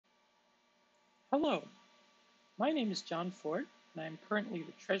Hello, my name is John Ford, and I am currently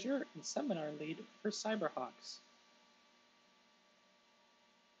the Treasurer and Seminar Lead for CyberHawks.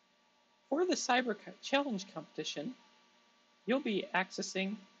 For the Cyber Challenge competition, you'll be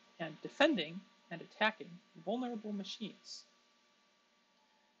accessing and defending and attacking vulnerable machines.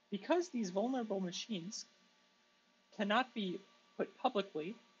 Because these vulnerable machines cannot be put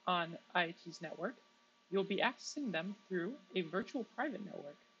publicly on IIT's network, you'll be accessing them through a virtual private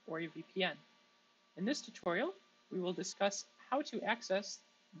network, or a VPN. In this tutorial, we will discuss how to access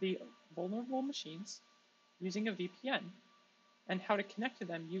the vulnerable machines using a VPN and how to connect to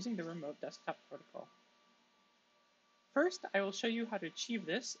them using the remote desktop protocol. First, I will show you how to achieve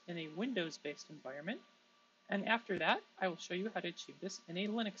this in a Windows-based environment, and after that, I will show you how to achieve this in a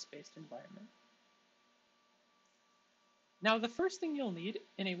Linux-based environment. Now, the first thing you'll need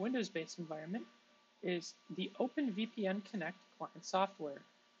in a Windows-based environment is the Openvpn Connect client software.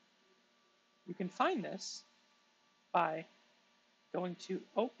 You can find this by going to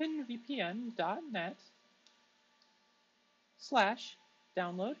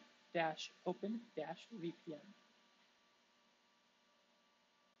openvpn.net/download-open-vpn.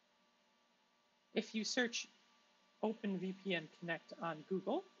 If you search Openvpn Connect on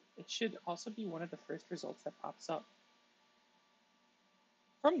Google, it should also be one of the first results that pops up.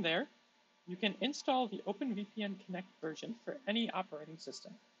 From there, you can install the Openvpn Connect version for any operating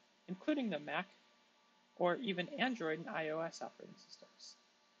system, including the Mac or even Android and iOS operating systems.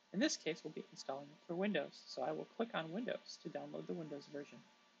 In this case, we'll be installing it for Windows, so I will click on Windows to download the Windows version.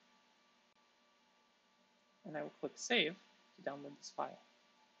 And I will click Save to download this file.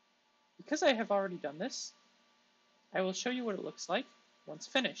 Because I have already done this, I will show you what it looks like once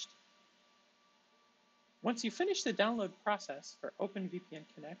finished. Once you finish the download process for Openvpn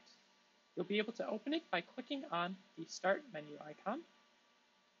Connect, you'll be able to open it by clicking on the Start menu icon,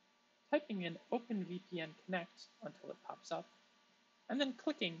 typing in Openvpn Connect until it pops up, and then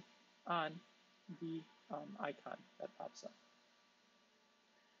clicking on the icon that pops up.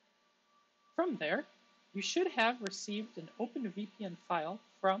 From there, you should have received an Openvpn file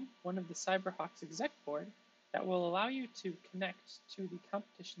from one of the CyberHawks exec board that will allow you to connect to the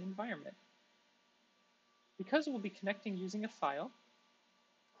competition environment. Because we'll be connecting using a file,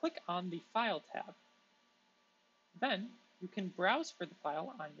 click on the File tab. Then you can browse for the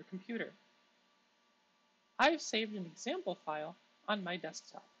file on your computer. I've saved an example file on my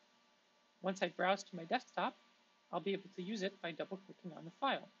desktop. Once I browse to my desktop, I'll be able to use it by double-clicking on the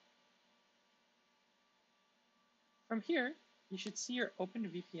file. From here, you should see your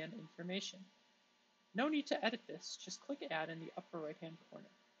Openvpn information. No need to edit this, just click Add in the upper right-hand corner.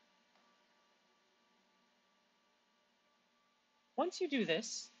 Once you do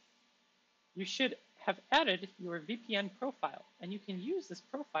this, you should have added your VPN profile, and you can use this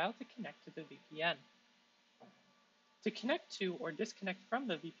profile to connect to the VPN. To connect to or disconnect from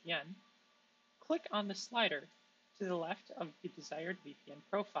the VPN, click on the slider to the left of the desired VPN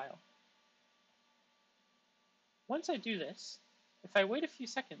profile. Once I do this, if I wait a few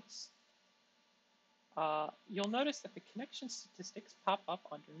seconds, you'll notice that the connection statistics pop up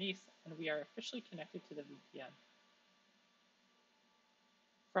underneath, and we are officially connected to the VPN.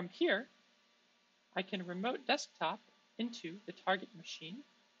 From here, I can remote desktop into the target machine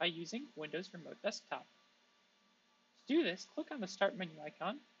by using Windows Remote Desktop. To do this, click on the Start menu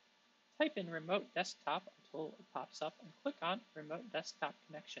icon, type in Remote Desktop until it pops up, and click on Remote Desktop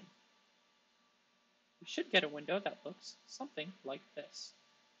Connection. You should get a window that looks something like this.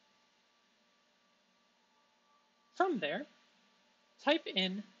 From there, type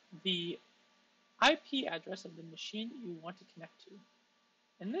in the IP address of the machine you want to connect to.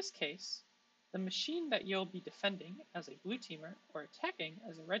 In this case, the machine that you'll be defending as a blue teamer or attacking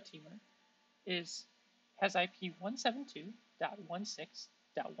as a red teamer has IP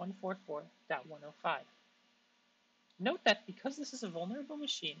 172.16.144.105. Note that because this is a vulnerable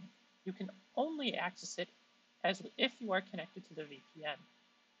machine, you can only access it as if you are connected to the VPN.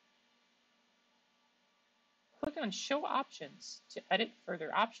 Click on Show Options to edit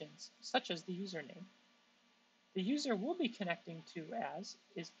further options, such as the username. The user we'll be connecting to as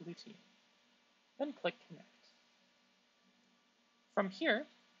is Blue Team. Then click Connect. From here,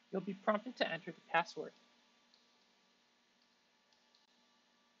 you'll be prompted to enter the password.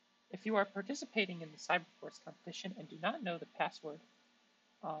 If you are participating in the CyberForce competition and do not know the password,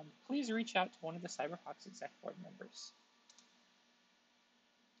 please reach out to one of the CyberHawks exec board members.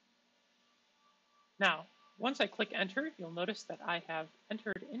 Now, once I click Enter, you'll notice that I have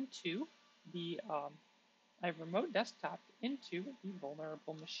entered into I've remote desktoped into the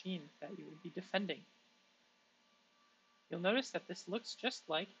vulnerable machine that you would be defending. You'll notice that this looks just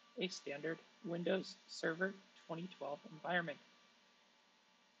like a standard Windows Server 2012 environment.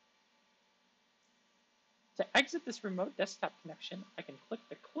 To exit this remote desktop connection, I can click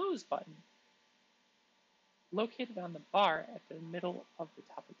the Close button located on the bar at the middle of the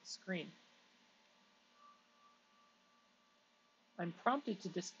top of the screen. I'm prompted to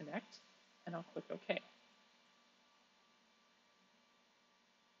disconnect, and I'll click OK.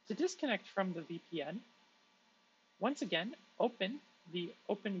 To disconnect from the VPN, once again, open the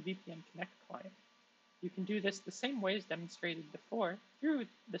Openvpn Connect client. You can do this the same way as demonstrated before through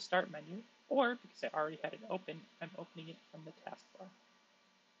the Start menu, or because I already had it open, I'm opening it from the taskbar.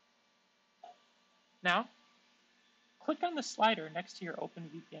 Now, click on the slider next to your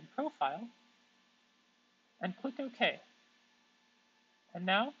Openvpn profile and click OK. And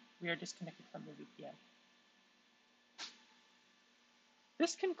now we are disconnected from the VPN.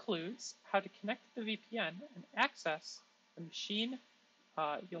 This concludes how to connect the VPN and access the machine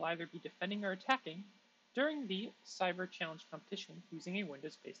you'll either be defending or attacking during the Cyber Challenge competition using a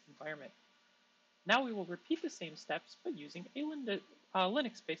Windows-based environment. Now we will repeat the same steps but using a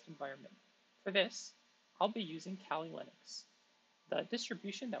Linux-based environment. For this, I'll be using Kali Linux, the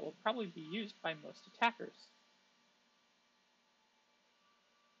distribution that will probably be used by most attackers.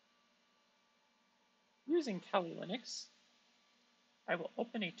 Using Kali Linux, I will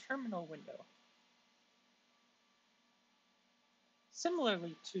open a terminal window.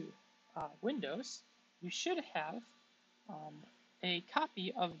 Similarly to Windows, you should have a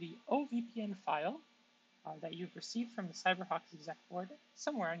copy of the OVPN file that you've received from the CyberHawks exec board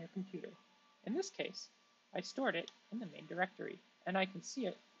somewhere on your computer. In this case, I stored it in the main directory, and I can see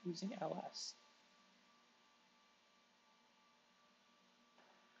it using ls.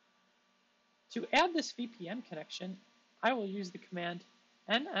 To add this VPN connection, I will use the command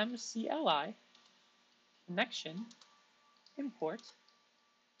nmcli connection import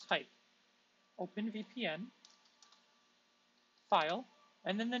type openvpn file,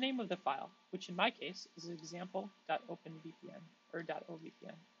 and then the name of the file, which in my case is example.openvpn or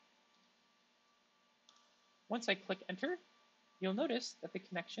 .ovpn. Once I click enter, you'll notice that the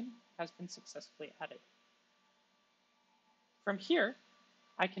connection has been successfully added. From here,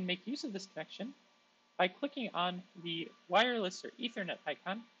 I can make use of this connection by clicking on the wireless or Ethernet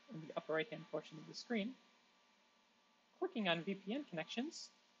icon in the upper right-hand portion of the screen, clicking on VPN connections,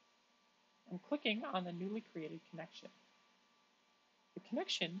 and clicking on the newly created connection. The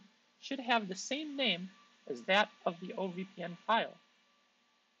connection should have the same name as that of the OVPN file.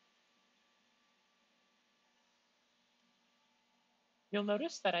 You'll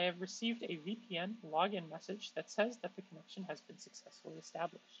notice that I have received a VPN login message that says that the connection has been successfully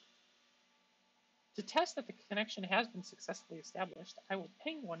established. To test that the connection has been successfully established, I will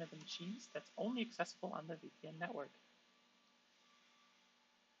ping one of the machines that's only accessible on the VPN network.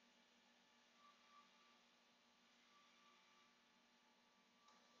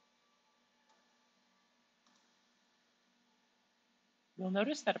 You'll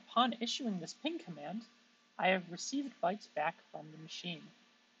notice that upon issuing this ping command, I have received bytes back from the machine,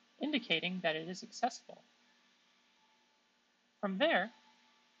 indicating that it is accessible. From there,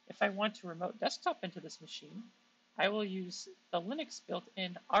 if I want to remote desktop into this machine, I will use the Linux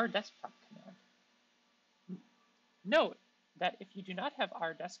built-in rdesktop command. Note that if you do not have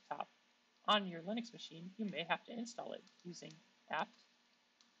rdesktop on your Linux machine, you may have to install it using apt,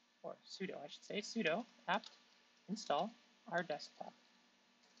 or sudo, I should say, sudo apt install rdesktop.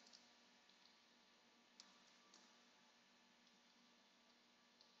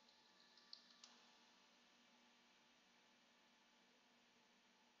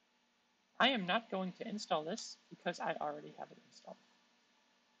 I am not going to install this because I already have it installed.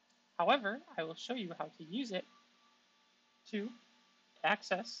 However, I will show you how to use it to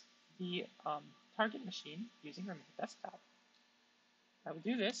access the target machine using remote desktop. I will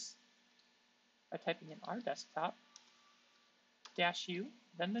do this by typing in rdesktop -u,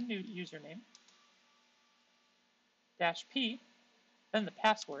 then the new username, -p, then the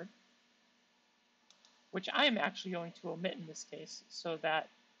password, which I am actually going to omit in this case so that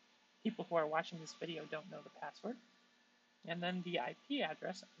people who are watching this video don't know the password, and then the IP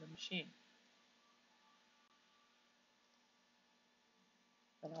address of the machine.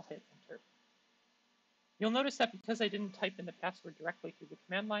 Then I'll hit enter. You'll notice that because I didn't type in the password directly through the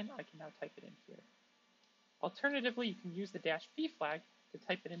command line, I can now type it in here. Alternatively, you can use the -p flag to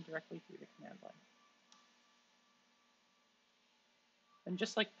type it in directly through the command line. And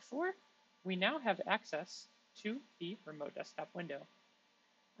just like before, we now have access to the remote desktop window.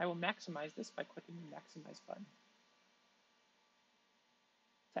 I will maximize this by clicking the maximize button.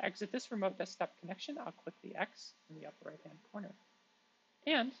 To exit this remote desktop connection, I'll click the X in the upper right-hand corner.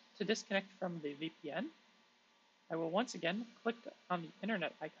 And to disconnect from the VPN, I will once again click on the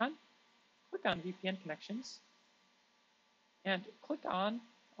internet icon, click on VPN connections, and click on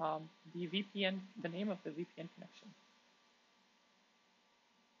the name of the VPN connection.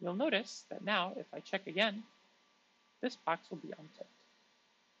 You'll notice that now, if I check again, this box will be unticked.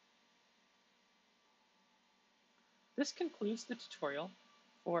 This concludes the tutorial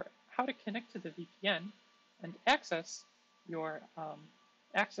for how to connect to the VPN and access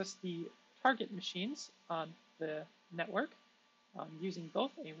the target machines on the network using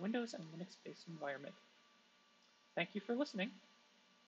both a Windows and Linux-based environment. Thank you for listening.